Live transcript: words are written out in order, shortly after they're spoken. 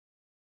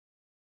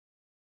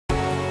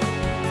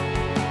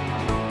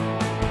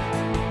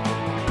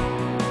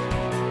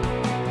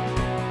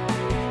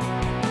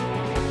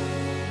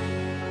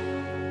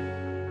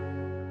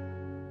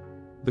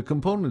The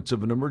components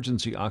of an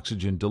emergency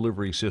oxygen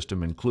delivery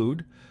system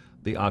include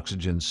the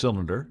oxygen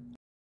cylinder,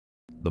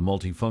 the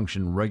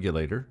multifunction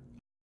regulator,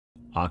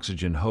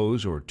 oxygen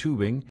hose or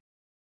tubing,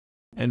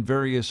 and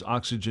various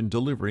oxygen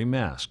delivery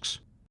masks.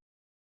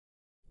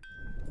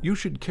 You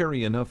should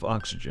carry enough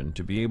oxygen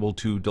to be able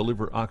to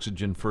deliver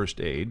oxygen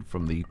first aid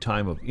from the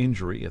time of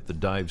injury at the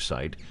dive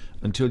site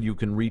until you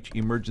can reach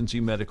emergency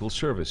medical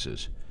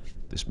services.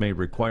 This may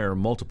require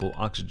multiple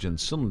oxygen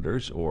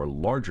cylinders or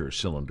larger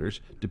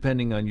cylinders,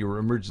 depending on your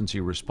emergency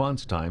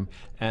response time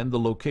and the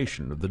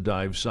location of the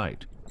dive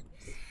site.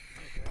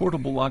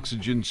 Portable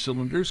oxygen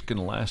cylinders can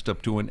last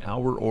up to an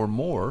hour or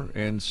more,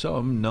 and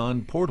some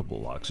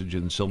non-portable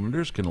oxygen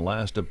cylinders can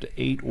last up to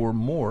 8 or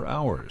more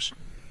hours.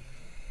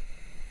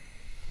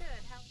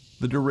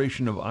 The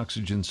duration of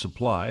oxygen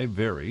supply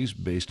varies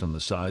based on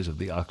the size of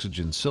the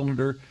oxygen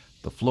cylinder,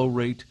 the flow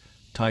rate,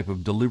 type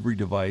of delivery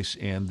device,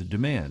 and the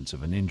demands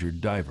of an injured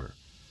diver.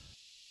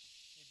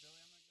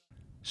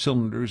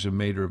 Cylinders are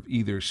made of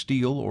either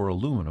steel or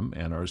aluminum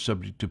and are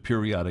subject to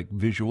periodic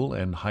visual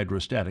and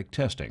hydrostatic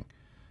testing.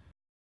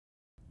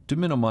 To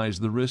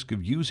minimize the risk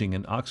of using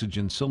an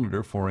oxygen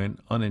cylinder for an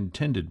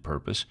unintended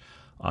purpose,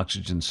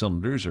 oxygen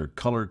cylinders are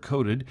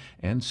color-coded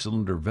and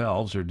cylinder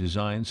valves are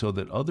designed so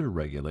that other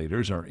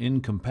regulators are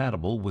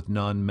incompatible with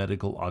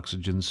non-medical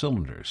oxygen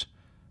cylinders.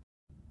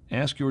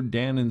 Ask your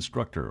DAN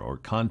instructor or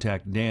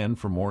contact DAN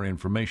for more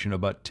information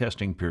about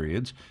testing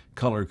periods,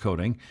 color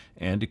coding,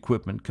 and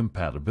equipment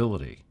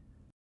compatibility.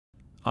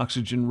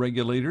 Oxygen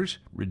regulators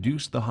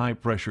reduce the high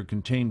pressure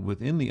contained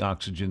within the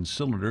oxygen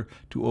cylinder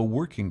to a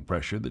working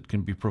pressure that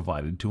can be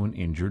provided to an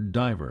injured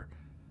diver.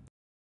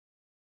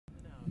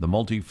 The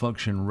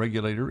multifunction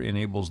regulator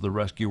enables the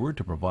rescuer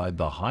to provide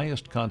the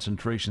highest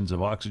concentrations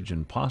of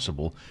oxygen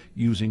possible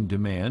using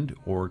demand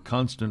or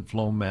constant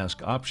flow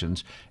mask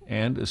options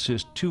and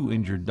assist 2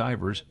 injured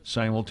divers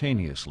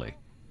simultaneously.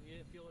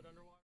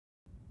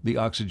 The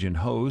oxygen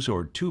hose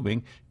or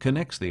tubing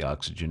connects the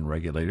oxygen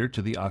regulator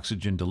to the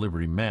oxygen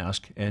delivery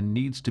mask and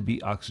needs to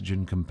be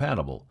oxygen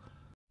compatible.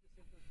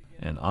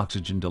 An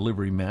oxygen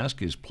delivery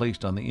mask is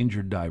placed on the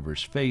injured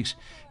diver's face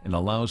and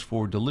allows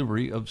for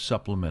delivery of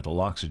supplemental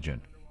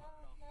oxygen.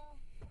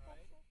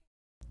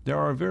 There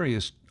are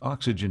various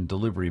oxygen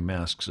delivery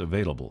masks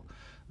available.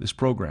 This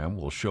program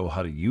will show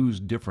how to use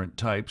different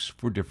types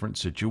for different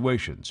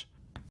situations.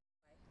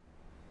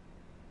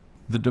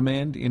 The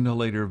demand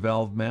inhalator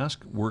valve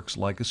mask works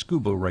like a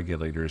scuba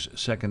regulator's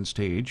second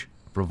stage,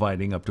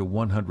 providing up to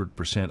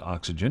 100%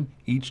 oxygen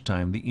each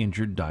time the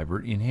injured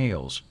diver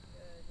inhales.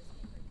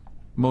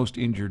 Most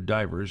injured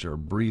divers are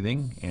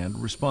breathing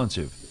and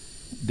responsive.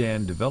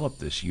 DAN developed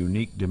this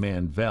unique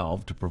demand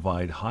valve to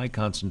provide high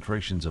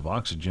concentrations of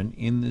oxygen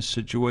in this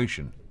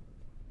situation.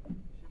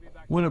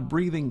 When a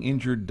breathing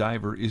injured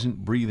diver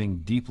isn't breathing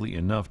deeply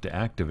enough to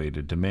activate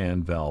a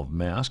demand valve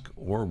mask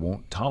or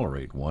won't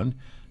tolerate one,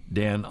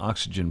 DAN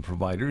oxygen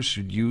providers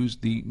should use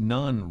the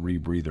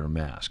non-rebreather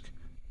mask.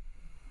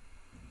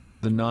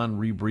 The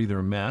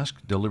non-rebreather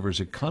mask delivers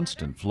a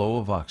constant flow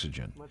of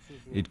oxygen.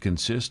 It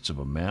consists of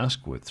a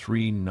mask with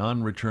 3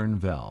 non-return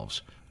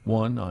valves,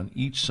 one on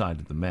each side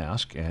of the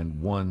mask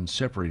and one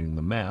separating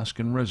the mask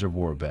and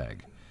reservoir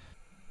bag.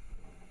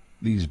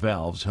 These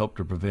valves help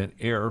to prevent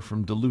air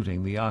from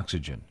diluting the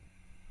oxygen.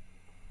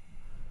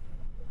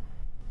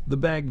 The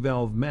bag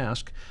valve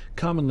mask,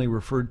 commonly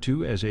referred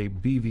to as a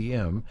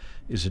BVM,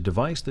 is a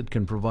device that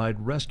can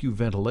provide rescue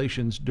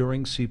ventilations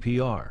during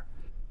CPR.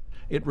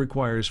 It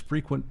requires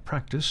frequent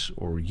practice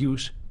or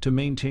use to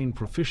maintain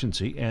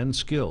proficiency and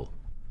skill.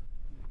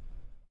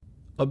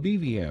 A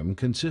BVM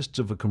consists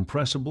of a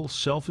compressible,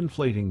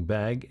 self-inflating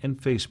bag and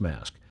face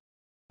mask,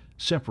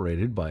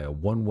 separated by a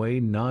one-way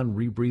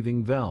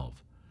non-rebreathing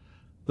valve.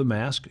 The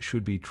mask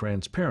should be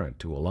transparent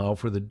to allow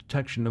for the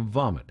detection of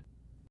vomit.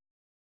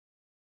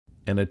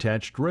 An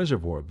attached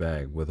reservoir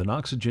bag with an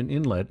oxygen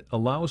inlet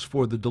allows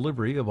for the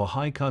delivery of a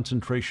high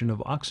concentration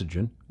of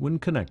oxygen when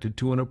connected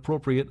to an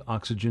appropriate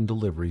oxygen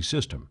delivery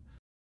system.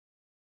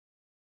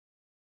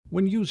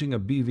 When using a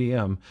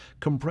BVM,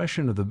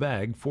 compression of the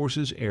bag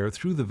forces air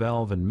through the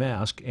valve and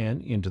mask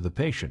and into the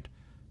patient.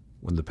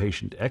 When the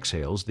patient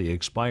exhales, the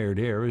expired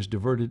air is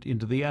diverted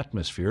into the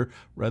atmosphere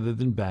rather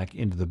than back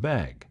into the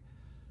bag.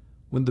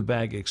 When the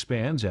bag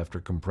expands after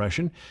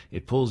compression,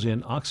 it pulls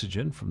in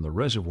oxygen from the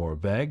reservoir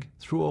bag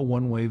through a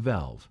one-way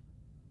valve.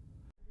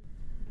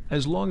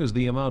 As long as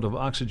the amount of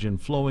oxygen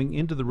flowing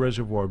into the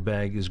reservoir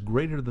bag is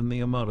greater than the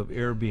amount of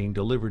air being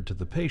delivered to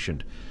the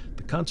patient,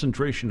 the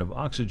concentration of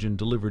oxygen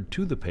delivered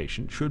to the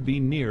patient should be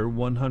near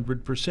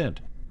 100%.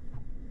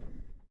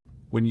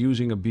 When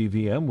using a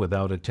BVM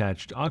without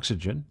attached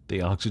oxygen,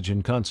 the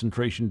oxygen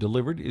concentration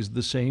delivered is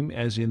the same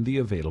as in the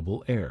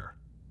available air.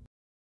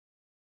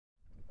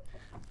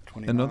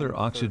 Another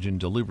oxygen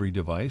delivery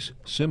device,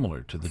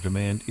 similar to the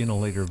demand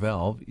inhalator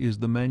valve, is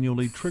the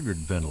manually triggered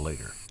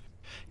ventilator.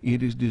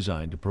 It is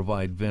designed to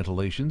provide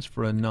ventilations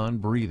for a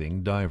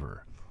non-breathing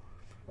diver.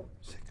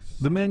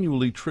 The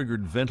manually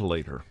triggered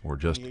ventilator, or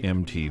just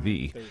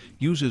MTV,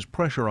 uses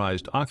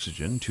pressurized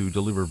oxygen to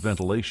deliver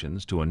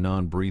ventilations to a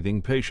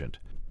non-breathing patient.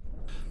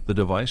 The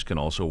device can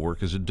also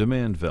work as a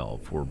demand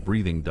valve for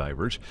breathing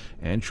divers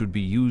and should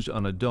be used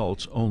on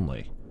adults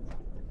only.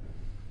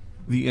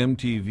 The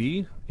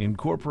MTV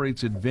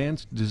incorporates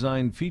advanced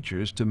design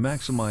features to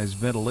maximize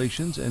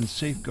ventilations and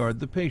safeguard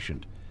the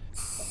patient.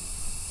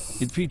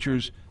 It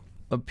features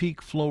a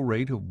peak flow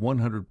rate of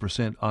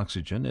 100%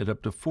 oxygen at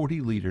up to 40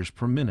 liters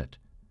per minute,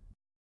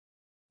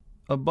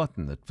 a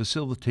button that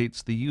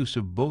facilitates the use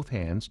of both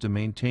hands to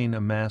maintain a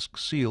mask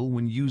seal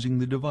when using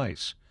the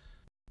device,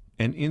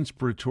 an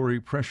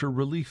inspiratory pressure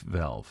relief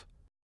valve,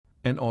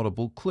 an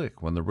audible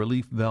click when the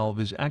relief valve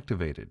is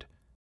activated,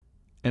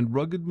 and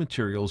rugged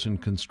materials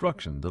and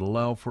construction that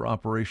allow for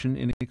operation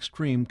in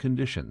extreme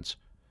conditions.